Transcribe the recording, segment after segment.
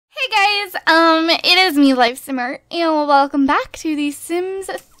Hey guys, it is me, Lifesimmer, and welcome back to the Sims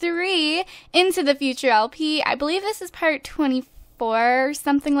 3 Into the Future LP. I believe this is part 24 or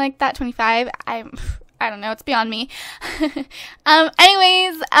something like that, 25. I don't know, it's beyond me.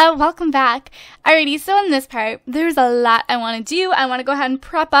 Welcome back. Alrighty, so in this part, there's a lot I want to do. I want to go ahead and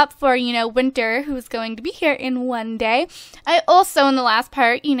prep up for, Winter, who's going to be here in one day. I also, in the last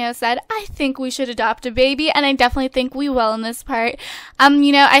part, said, I think we should adopt a baby, and I definitely think we will in this part.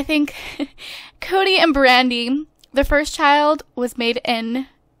 I think Cody and Brandy, their first child was made in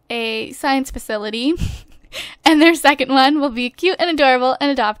a science facility. And their second one will be cute and adorable and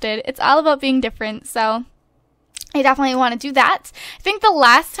adopted. It's all about being different, so I definitely want to do that. I think the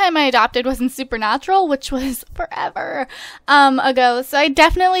last time I adopted was in Supernatural, which was forever ago. So I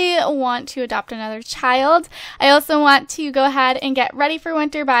definitely want to adopt another child. I also want to go ahead and get ready for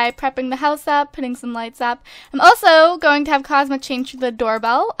winter by prepping the house up, putting some lights up. I'm also going to have Cosmo change the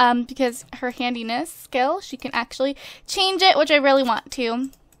doorbell because her handiness skill, she can actually change it, which I really want to.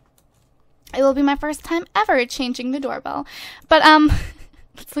 It will be my first time ever changing the doorbell. But,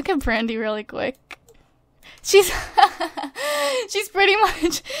 let's look at Brandy really quick. She's pretty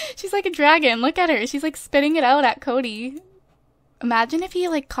much, she's like a dragon. Look at her. She's like spitting it out at Cody. Imagine if he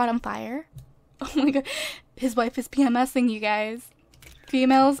like caught on fire. Oh my god. His wife is PMSing, you guys.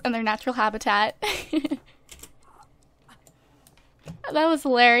 Females and their natural habitat. That was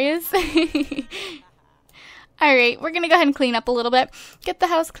hilarious. Alright, we're going to go ahead and clean up a little bit. Get the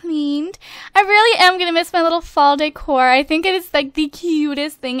house cleaned. I really am going to miss my little fall decor. I think it is like the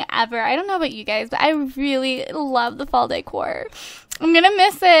cutest thing ever. I don't know about you guys, but I really love the fall decor. I'm going to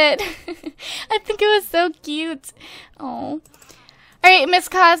miss it. I think it was so cute. Oh. Alright, Miss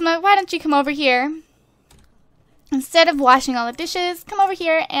Cosmo, why don't you come over here? Instead of washing all the dishes, come over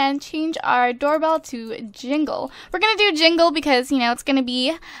here and change our doorbell to Jingle. We're going to do Jingle because, it's going to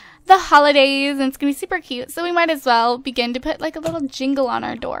be the holidays and it's gonna be super cute, so we might as well begin to put like a little jingle on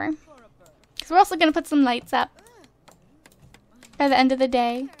our door, because we're also gonna put some lights up by the end of the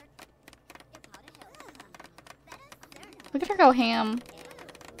day. Look at her go ham.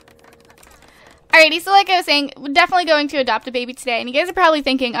 Alrighty, so like I was saying, we're definitely going to adopt a baby today, and you guys are probably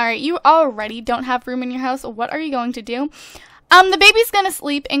thinking, alright, you already don't have room in your house, what are you going to do? The baby's gonna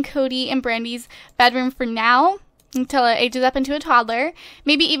sleep in Cody and Brandy's bedroom for now, until it ages up into a toddler,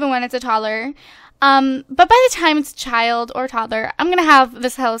 maybe even when it's a toddler. But by the time it's a child or toddler, I'm going to have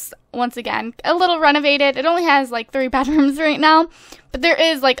this house, once again, a little renovated. It only has like 3 bedrooms right now, but there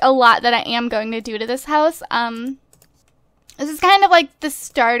is like a lot that I am going to do to this house. This is kind of like the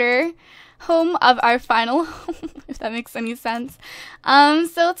starter home of our final home, if that makes any sense.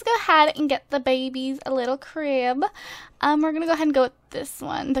 So let's go ahead and get the babies a little crib. We're going to go ahead and go with this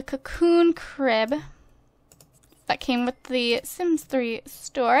one, the cocoon crib that came with the Sims 3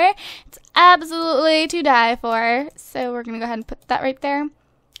 store. It's absolutely to die for, so we're gonna go ahead and put that right there.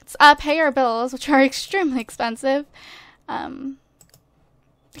 Let's pay our bills, which are extremely expensive.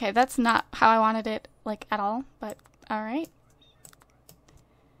 Okay, that's not how I wanted it, like, at all, but alright.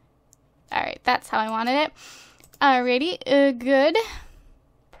 Alright, that's how I wanted it. Alrighty, good.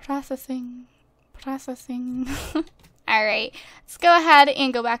 Processing. Alright, let's go ahead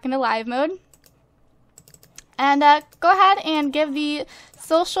and go back into live mode. And go ahead and give the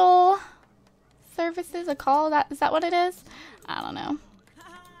social services a call. Is that what it is? I don't know.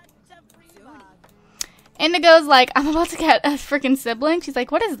 Indigo's like, I'm about to get a freaking sibling. She's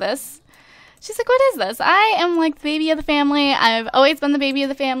like, what is this? She's like, what is this? I am like the baby of the family. I've always been the baby of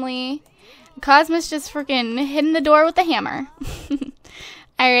the family. Cosmo's just freaking hitting the door with the hammer.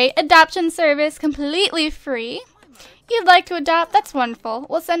 Alright, adoption service completely free. You'd like to adopt? That's wonderful.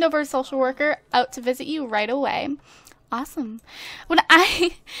 We'll send over a social worker out to visit you right away. Awesome. When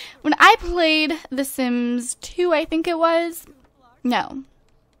I played The Sims 2, I think it was. No.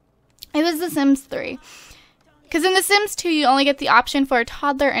 It was The Sims 3. Because in The Sims 2, you only get the option for a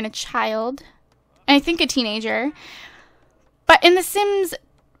toddler and a child. And I think a teenager. But in The Sims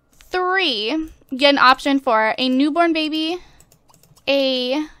 3, you get an option for a newborn baby,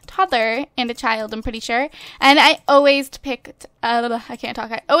 a toddler, and a child, I'm pretty sure. And I always picked, I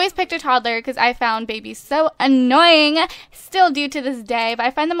always picked a toddler because I found babies so annoying, still do to this day, but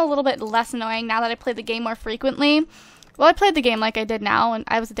I find them a little bit less annoying now that I play the game more frequently. Well, I played the game like I did now, and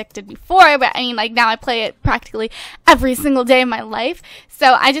I was addicted before, but I mean, like, now I play it practically every single day of my life,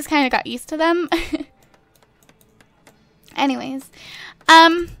 so I just kind of got used to them. Anyways,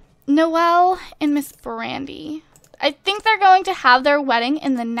 Noelle and Miss Brandy. I think they're going to have their wedding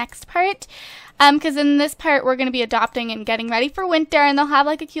in the next part. Because in this part, we're going to be adopting and getting ready for winter, and they'll have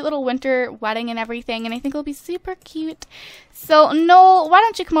like a cute little winter wedding and everything, and I think it'll be super cute. So, Noel, why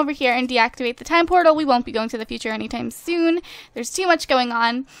don't you come over here and deactivate the time portal? We won't be going to the future anytime soon. There's too much going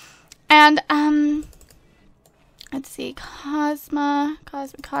on. And, let's see, Cosma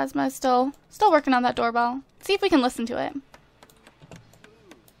is still working on that doorbell. Let's see if we can listen to it.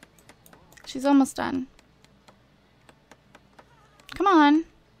 She's almost done. Come on.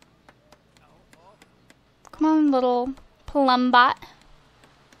 Come on, little plumbot.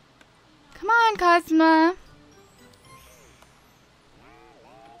 Come on, Cosma.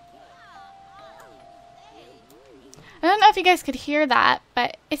 I don't know if you guys could hear that,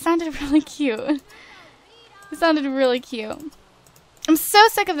 but it sounded really cute. It sounded really cute. I'm so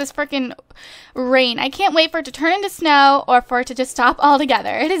sick of this freaking rain. I can't wait for it to turn into snow or for it to just stop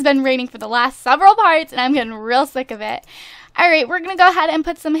altogether. It has been raining for the last several parts, and I'm getting real sick of it. Alright, we're going to go ahead and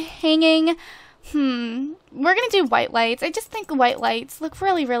put some hanging... We're going to do white lights. I just think white lights look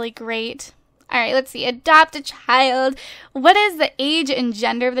really, really great. Alright, let's see. Adopt a child. What is the age and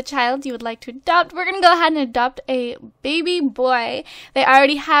gender of the child you would like to adopt? We're going to go ahead and adopt a baby boy. They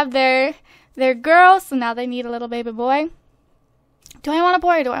already have their girl, so now they need a little baby boy. Do I want a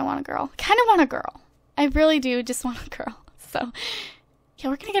boy or do I want a girl? I kind of want a girl. I really do just want a girl. So, yeah,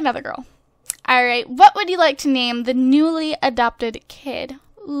 we're going to get another girl. Alright, what would you like to name the newly adopted kid?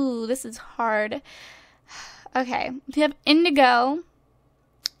 Ooh, this is hard. Okay, we have Indigo,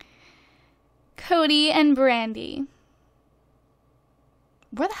 Cody, and Brandy.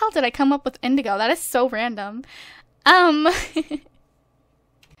 Where the hell did I come up with Indigo? That is so random. Alright,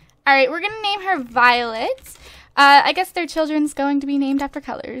 we're going to name her Violet. I guess their children's going to be named after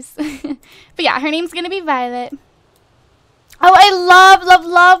colors. But yeah, her name's going to be Violet. Oh, I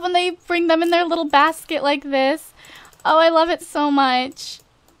love when they bring them in their little basket like this. Oh, I love it so much.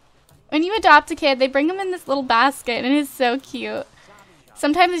 When you adopt a kid, they bring them in this little basket, and it is so cute.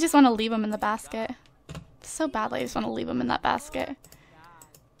 Sometimes I just want to leave them in the basket. So badly, I just want to leave them in that basket.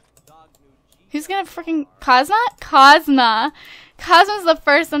 Who's gonna freaking... Cosma? Cosma! Cosma's the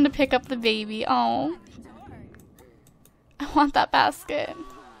first one to pick up the baby. Oh. I want that basket.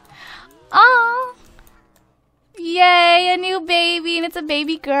 Oh. Yay, a new baby, and it's a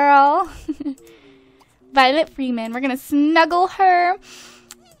baby girl. Violet Freeman. We're gonna snuggle her,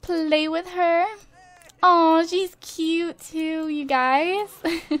 play with her. Oh, she's cute too, you guys.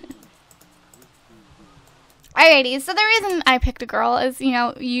 Alrighty, so the reason I picked a girl is, you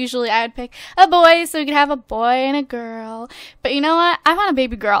know, usually I would pick a boy so we could have a boy and a girl. But you know what? I want a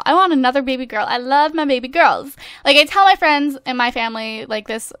baby girl. I want another baby girl. I love my baby girls. Like, I tell my friends and my family like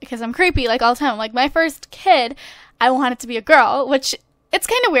this because I'm creepy, like, all the time. Like, my first kid, I want it to be a girl, which... It's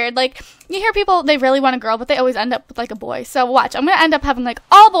kind of weird. Like, you hear people, they really want a girl, but they always end up with, like, a boy. So, watch. I'm going to end up having, like,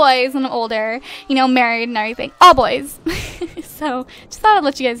 all boys when I'm older. You know, married and everything. All boys. So, just thought I'd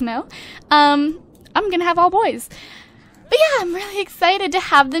let you guys know. I'm going to have all boys. But, yeah, I'm really excited to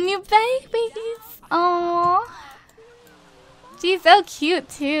have the new babies. Aww. She's so cute,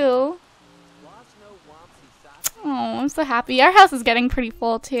 too. Oh, I'm so happy. Our house is getting pretty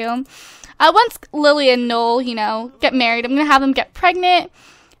full, too. Once Lily and Noel, you know, get married, I'm going to have them get pregnant,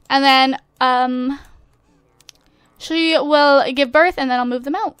 and then, she will give birth, and then I'll move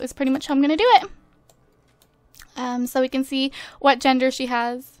them out, is pretty much how I'm going to do it. So we can see what gender she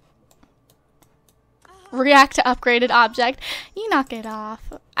has. React to upgraded object. You knock it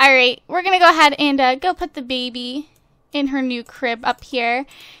off. Alright, we're going to go ahead and, go put the baby in her new crib up here.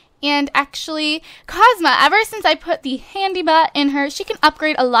 And actually, Cosma, ever since I put the handy butt in her, she can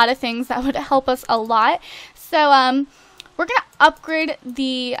upgrade a lot of things that would help us a lot. So, we're going to upgrade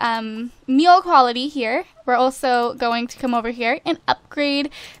the meal quality here. We're also going to come over here and upgrade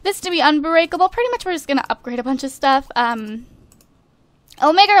this to be unbreakable. Pretty much we're just going to upgrade a bunch of stuff.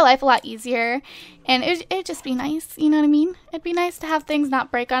 It'll make our life a lot easier, and it'd just be nice, you know what I mean? It'd be nice to have things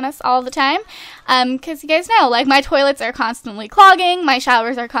not break on us all the time, because you guys know, like, my toilets are constantly clogging, my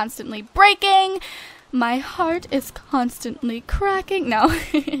showers are constantly breaking, my heart is constantly cracking, no.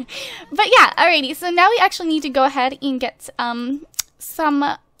 But yeah, alrighty, so now we actually need to go ahead and get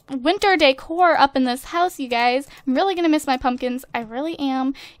some winter decor up in this house, you guys. I'm really gonna miss my pumpkins, I really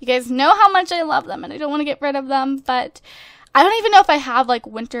am. You guys know how much I love them, and I don't want to get rid of them, but... I don't even know if I have, like,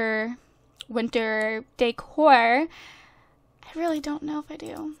 winter decor. I really don't know if I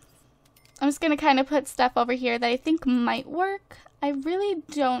do. I'm just going to kind of put stuff over here that I think might work. I really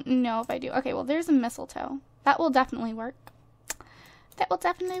don't know if I do. Okay, well, there's a mistletoe. That will definitely work. That will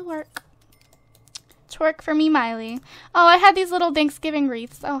definitely work. Twerk for me, Miley. Oh, I had these little Thanksgiving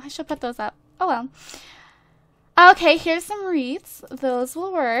wreaths. Oh, I should put those up. Oh, well. Okay, here's some wreaths. Those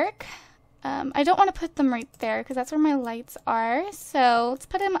will work. I don't want to put them right there because that's where my lights are. So let's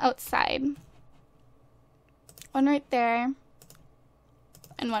put them outside. One right there.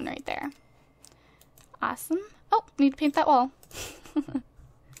 And one right there. Awesome. Oh, need to paint that wall.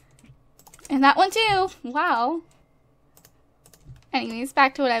 And that one too. Wow. Anyways,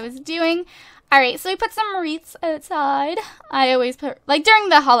 back to what I was doing. Alright, so we put some wreaths outside. I always put, like during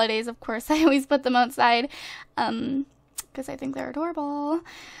the holidays, of course, I always put them outside. Because I think they're adorable.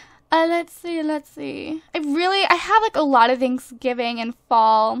 Let's see. I have like a lot of Thanksgiving and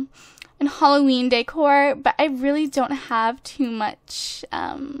fall and Halloween decor, but I really don't have too much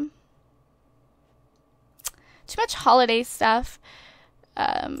holiday stuff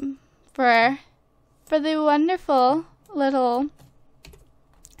for the wonderful little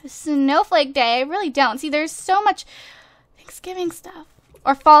snowflake day. I really don't. See, there's so much Thanksgiving stuff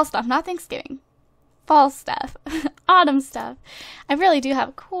or fall stuff, not Thanksgiving. Fall stuff, autumn stuff. I really do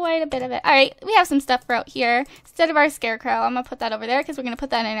have quite a bit of it. All right, we have some stuff for out here. Instead of our scarecrow, I'm going to put that over there because we're going to put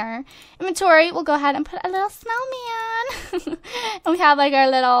that in our inventory. We'll go ahead and put a little snowman. And we have like our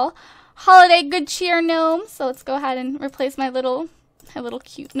little holiday good cheer gnome. So let's go ahead and replace my little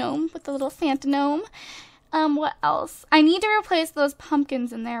cute gnome with the little Santa gnome. What else? I need to replace those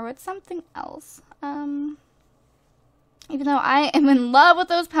pumpkins in there with something else. Even though I am in love with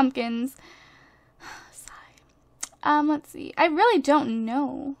those pumpkins. Let's see. I really don't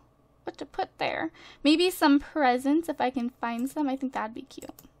know what to put there. Maybe some presents if I can find some. I think that'd be cute.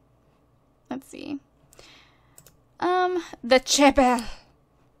 Let's see. The chibble.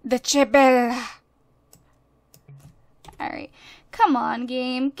 The chibble. Alright. Come on,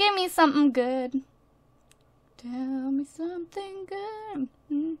 game. Give me something good. Tell me something good.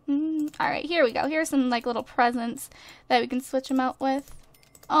 Alright, here we go. Here's some like little presents that we can switch them out with.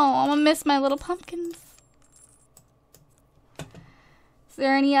 Oh, I'm gonna miss my little pumpkins. Is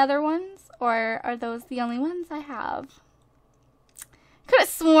there any other ones, or are those the only ones I have? Could have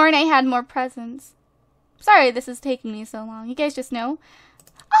sworn I had more presents. Sorry this is taking me so long. You guys just know.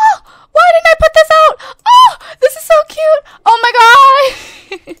 Oh, why didn't I put this out? Oh, this is so cute. Oh my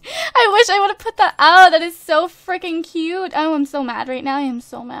god. I wish I would have put that out. That is so freaking cute. Oh, I'm so mad right now. I am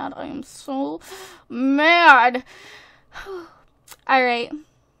so mad. I am so mad. All right.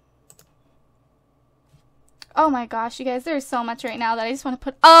 Oh my gosh, you guys, there's so much right now that I just want to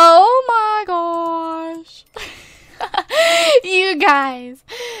put. Oh my gosh. You guys,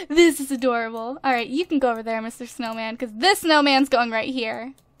 this is adorable. All right, you can go over there, Mr. Snowman, because this snowman's going right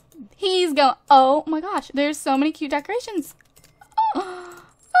here. He's going. Oh my gosh, there's so many cute decorations. Oh,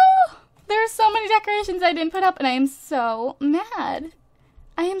 there's so many decorations I didn't put up, and I am so mad.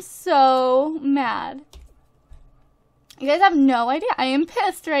 I am so mad. You guys have no idea. I am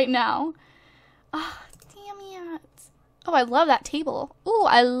pissed right now. Oh, oh, I love that table. Ooh,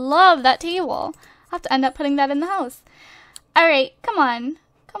 I love that table. I'll have to end up putting that in the house. Alright, come on.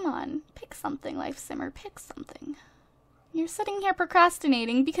 Come on. Pick something, Lifesimmer. Pick something. You're sitting here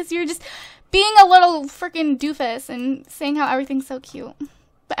procrastinating because you're just being a little freaking doofus and saying how everything's so cute.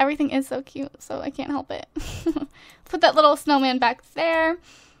 But everything is so cute, so I can't help it. Put that little snowman back there.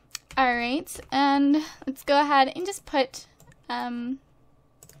 Alright, and let's go ahead and just put...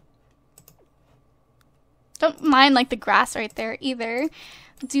 Don't mind like the grass right there either.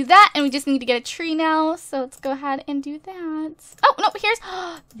 Do that, and we just need to get a tree now. So let's go ahead and do that. Oh no, here's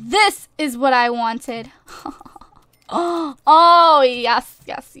this is what I wanted. Oh yes,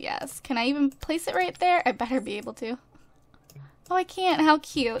 yes, yes. Can I even place it right there? I better be able to. Oh, I can't. How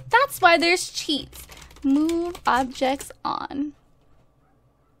cute. That's why there's cheats. Move objects on.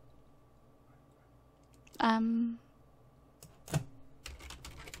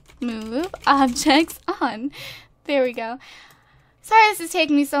 Move objects on. There we go. Sorry this is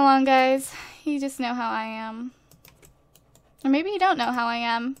taking me so long, guys. You just know how I am. Or maybe you don't know how I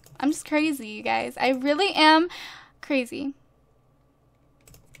am. I'm just crazy, you guys. I really am crazy.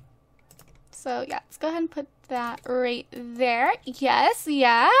 So, yeah, let's go ahead and put that right there. Yes,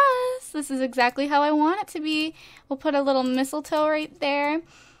 yes. This is exactly how I want it to be. We'll put a little mistletoe right there.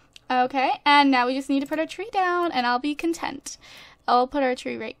 Okay, and now we just need to put our tree down, and I'll be content. I'll put our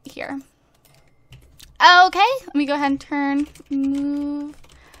tree right here. Okay, let me go ahead and turn move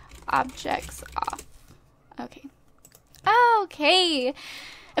objects off. Okay. Okay.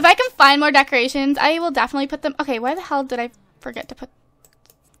 If I can find more decorations, I will definitely put them. Okay, why the hell did I forget to put?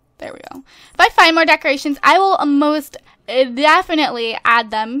 There we go. If I find more decorations, I will most definitely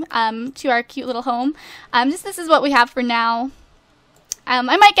add them to our cute little home. This is what we have for now. I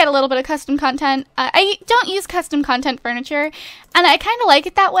might get a little bit of custom content. I don't use custom content furniture, and I kind of like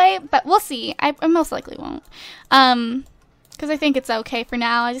it that way, but we'll see. I most likely won't. Because because I think it's okay for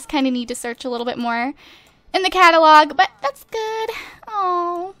now. I just kind of need to search a little bit more in the catalog, but that's good.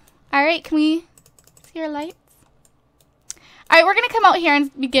 Oh, all right. Can we see our lights? All right, we're gonna come out here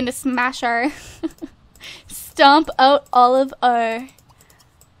and begin to smash our, stomp out all of our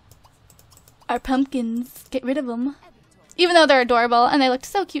pumpkins. Get rid of them. Even though they're adorable and they looked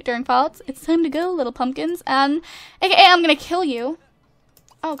so cute during fall, it's time to go, little pumpkins. And AKA, I'm gonna kill you.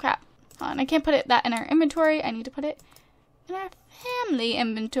 Oh crap! Hold on, I can't put that in our inventory. I need to put it in our family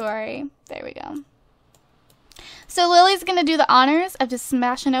inventory. There we go. So Lily's gonna do the honors of just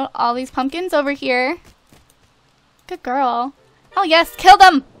smashing out all these pumpkins over here. Good girl. Oh yes, kill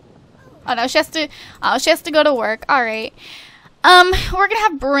them. Oh no, she has to. Oh, she has to go to work. All right. We're gonna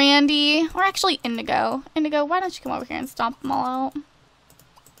have Brandy, or actually Indigo. Indigo, why don't you come over here and stomp them all out?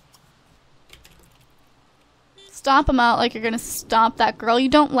 Stomp them out like you're gonna stomp that girl you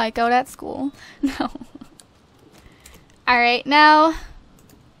don't like out at school. No. Alright, now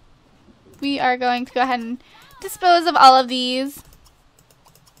we are going to go ahead and dispose of all of these.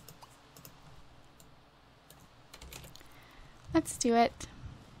 Let's do it.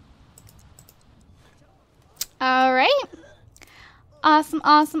 Alright. Awesome,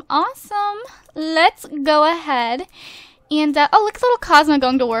 awesome, awesome. Let's go ahead and, oh, look at little Cosmo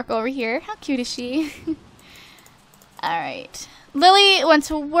going to work over here. How cute is she? Alright. Lily went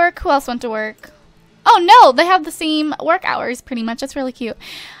to work. Who else went to work? Oh, no, they have the same work hours, pretty much. That's really cute.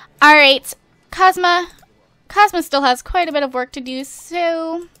 Alright, Cosmo still has quite a bit of work to do,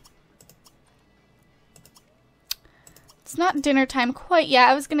 so it's not dinner time quite yet.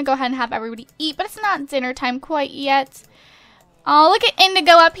 I was going to go ahead and have everybody eat, but it's not dinner time quite yet. Oh, look at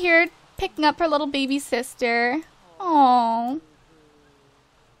Indigo up here picking up her little baby sister. Oh,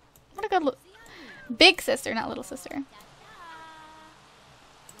 what a good look. Big sister, not little sister.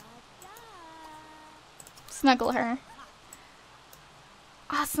 Snuggle her.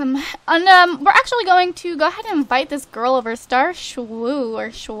 Awesome. And we're actually going to go ahead and invite this girl over, Star Shwu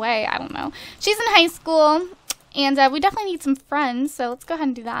or Shui, I don't know. She's in high school, and we definitely need some friends, so let's go ahead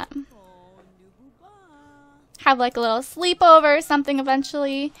and do that. Have like a little sleepover or something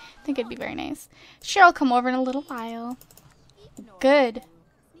eventually. I think it'd be very nice. Sure, I'll come over in a little while. Good.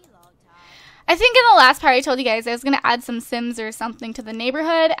 I think in the last part I told you guys I was going to add some Sims or something to the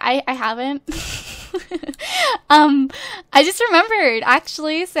neighborhood. I haven't. I just remembered,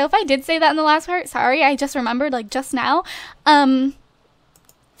 actually. So if I did say that in the last part, sorry, I just remembered, like, just now. Yeah,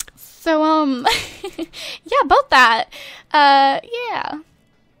 about that. Yeah.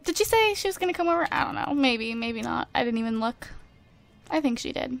 Did she say she was going to come over? I don't know. Maybe, maybe not. I didn't even look. I think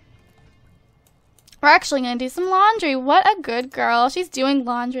she did. We're actually going to do some laundry. What a good girl. She's doing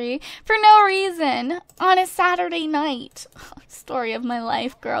laundry for no reason on a Saturday night. Story of my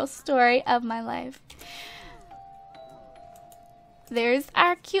life, girl. Story of my life. There's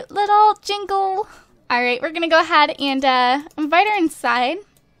our cute little Jingle. All right, we're going to go ahead and invite her inside.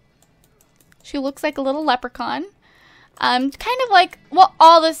 She looks like a little leprechaun. Kind of like, well,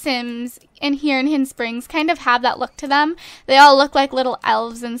 all the Sims in here in Hidden Springs kind of have that look to them. They all look like little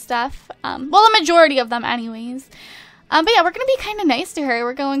elves and stuff. Well, the majority of them anyways. But yeah, we're going to be kind of nice to her.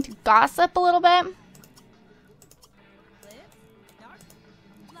 We're going to gossip a little bit.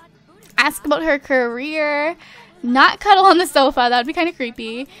 Ask about her career. Not cuddle on the sofa. That would be kind of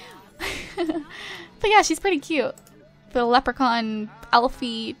creepy. But yeah, she's pretty cute. The leprechaun,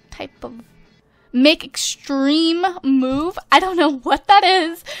 elfy type of make extreme move. I don't know what that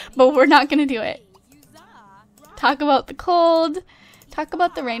is, but we're not going to do it. Talk about the cold. Talk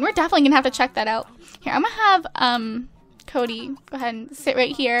about the rain. We're definitely going to have to check that out. Here, I'm going to have Cody go ahead and sit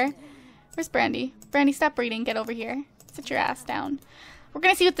right here. Where's Brandy? Brandy, stop reading. Get over here. Sit your ass down. We're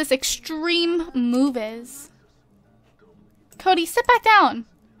going to see what this extreme move is. Cody, sit back down.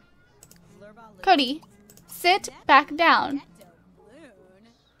 Cody, sit back down.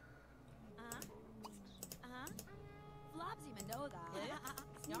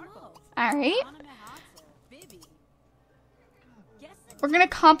 Alright. We're going to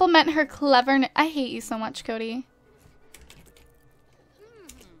compliment her cleverness. I hate you so much, Cody.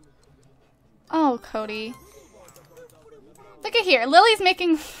 Oh, Cody. Look at here. Lily's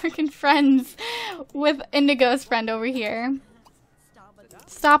making freaking friends with Indigo's friend over here.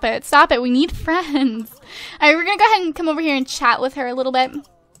 Stop it. Stop it. We need friends. Alright, we're going to go ahead and come over here and chat with her a little bit.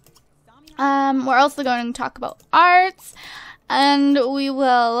 We're also going to talk about arts. And we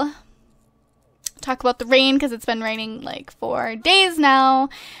will talk about the rain because it's been raining like 4 days now.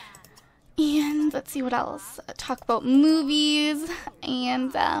 And let's see what else. Talk about movies.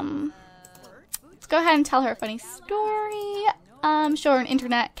 And let's go ahead and tell her a funny story. Show her an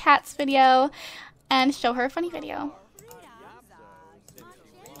internet cats video. And show her a funny video.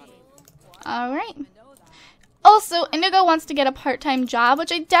 All right. Also, Indigo wants to get a part-time job,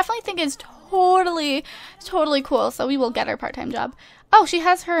 which I definitely think is totally cool. So we will get her part-time job. Oh, she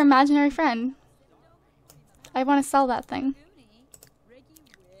has her imaginary friend. I want to sell that thing.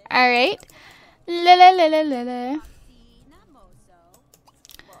 All right.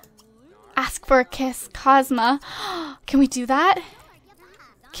 Ask for a kiss, Cosma. Can we do that?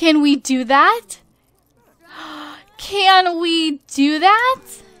 Can we do that? Can we do that?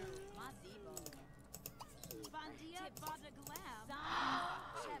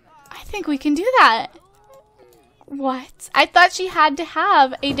 I think we can do that. What? I thought she had to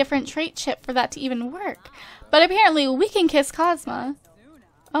have a different trait chip for that to even work. But apparently we can kiss Cosma.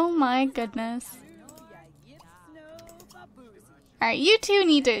 Oh my goodness. Alright, you two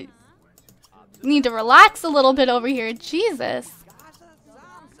need to relax a little bit over here. Jesus.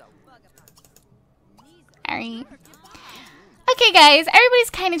 Alright. Okay, guys. Everybody's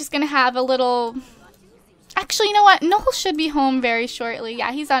kind of just going to have a little... Actually, you know what? Noel should be home very shortly.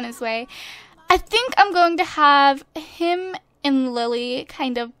 Yeah, he's on his way. I think I'm going to have him and Lily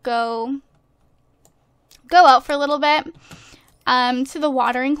kind of go out for a little bit. To the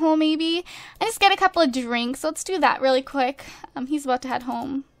watering hole maybe. And just get a couple of drinks. Let's do that really quick. He's about to head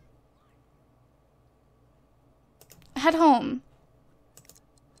home. Head home.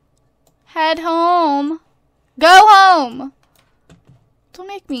 Head home. Go home. Don't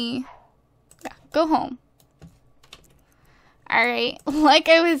make me. Yeah, go home. Alright, like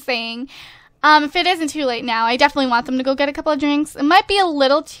I was saying, if it isn't too late now, I definitely want them to go get a couple of drinks. It might be a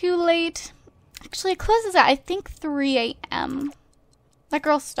little too late. Actually, it closes at, I think, 3 a.m. That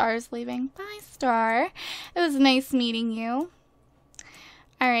girl Star's leaving. Bye, Star. It was nice meeting you.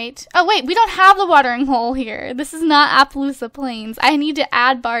 Alright. Oh, wait, we don't have the watering hole here. This is not Appaloosa Plains. I need to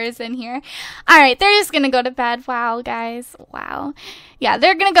add bars in here. Alright, they're just gonna go to bed. Wow, guys. Wow. Yeah,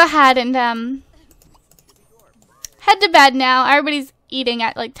 they're gonna go ahead and, head to bed now. Everybody's eating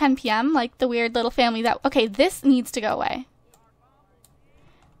at like 10 p.m. like the weird little family that... Okay, this needs to go away.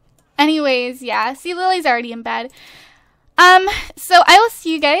 Anyways, yeah. See, Lily's already in bed. So I will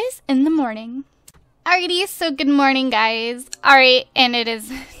see you guys in the morning. Alrighty, so good morning, guys. Alright, and it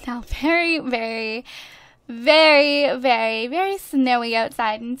is now very snowy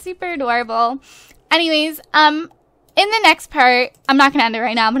outside and super adorable. Anyways, in the next part, I'm not gonna end it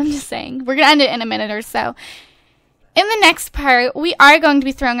right now, but I'm just saying, we're gonna end it in a minute or so. In the next part, we are going to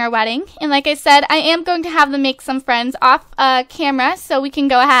be throwing our wedding. And like I said, I am going to have them make some friends off camera so we can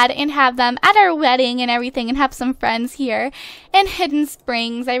go ahead and have them at our wedding and everything and have some friends here in Hidden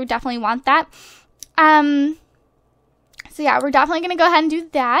Springs. I would definitely want that. So yeah, we're definitely going to go ahead and do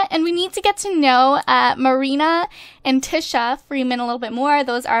that. And we need to get to know Marina and Tisha Freeman a little bit more.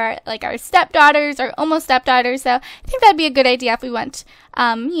 Those are like our stepdaughters or almost stepdaughters. So I think that'd be a good idea if we went,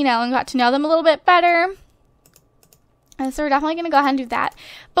 you know, and got to know them a little bit better. So we're definitely going to go ahead and do that.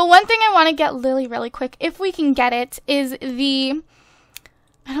 But one thing I want to get Lily really quick, if we can get it, is the...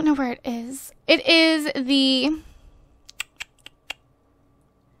 I don't know where it is. It is the...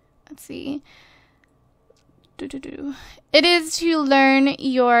 Let's see. It is to learn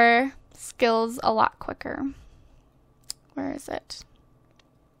your skills a lot quicker. Where is it?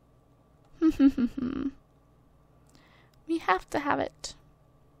 We have to have it.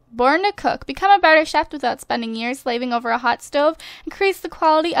 Born to cook. Become a better chef without spending years slaving over a hot stove. Increase the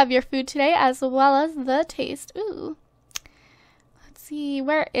quality of your food today as well as the taste. Ooh. Let's see.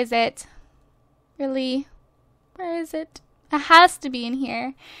 Where is it? Really? Where is it? It has to be in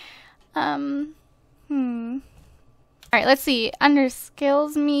here. Alright, let's see. Under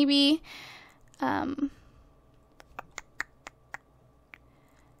skills, maybe.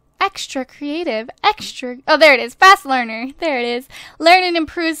 Extra creative, oh, there it is, fast learner, there it is. Learn and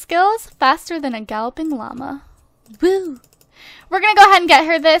improve skills faster than a galloping llama. Woo! We're gonna go ahead and get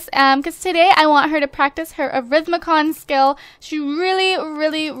her this, because today I want her to practice her Arithmicon skill. She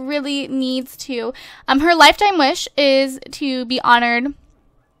really needs to. Her lifetime wish is to be honored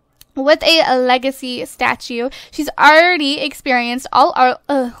with a legacy statue. She's already experienced all our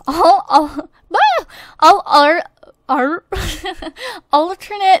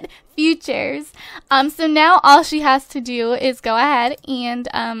alternate futures. So now all she has to do is go ahead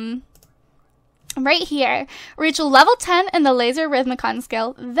and right here reach level 10 in the laser Arithmicon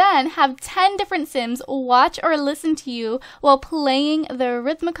skill, then have 10 different Sims watch or listen to you while playing the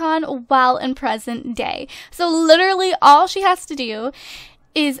Arithmicon while in present day. So literally all she has to do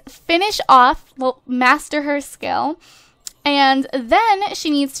is finish off, well, master her skill, and then she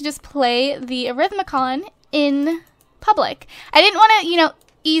needs to just play the Arithmicon in public. I didn't want to, you know,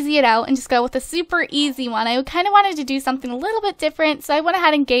 easy it out and just go with a super easy one. I kind of wanted to do something a little bit different, so I went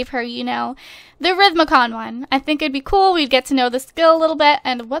ahead and gave her, you know, the Rhythmicon one. I think it'd be cool. We'd get to know the skill a little bit.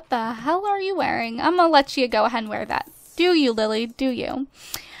 And what the hell are you wearing? I'm gonna let you go ahead and wear that. Do you, Lily? Do you?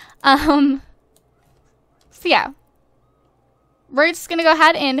 So yeah. We're just gonna go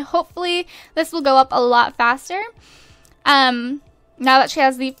ahead and hopefully this will go up a lot faster. Now that she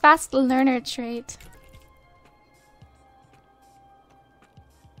has the fast learner trait.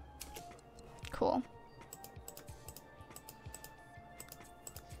 Cool.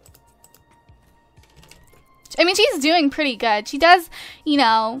 I mean, she's doing pretty good. She does, you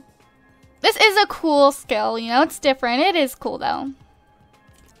know, this is a cool skill, you know, it's different. It is cool though.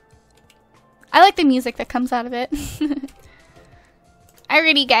 I like the music that comes out of it.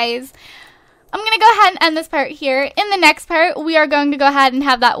 Alrighty, guys. I'm going to go ahead and end this part here. In the next part, we are going to go ahead and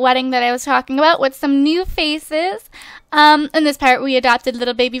have that wedding that I was talking about with some new faces. In this part, we adopted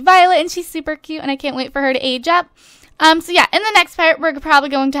little baby Violet, and she's super cute, and I can't wait for her to age up. So yeah, in the next part, we're probably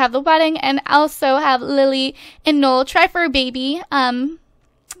going to have the wedding and also have Lily and Noel try for a baby.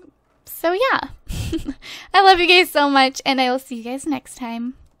 So yeah. I love you guys so much, and I will see you guys next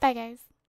time. Bye, guys.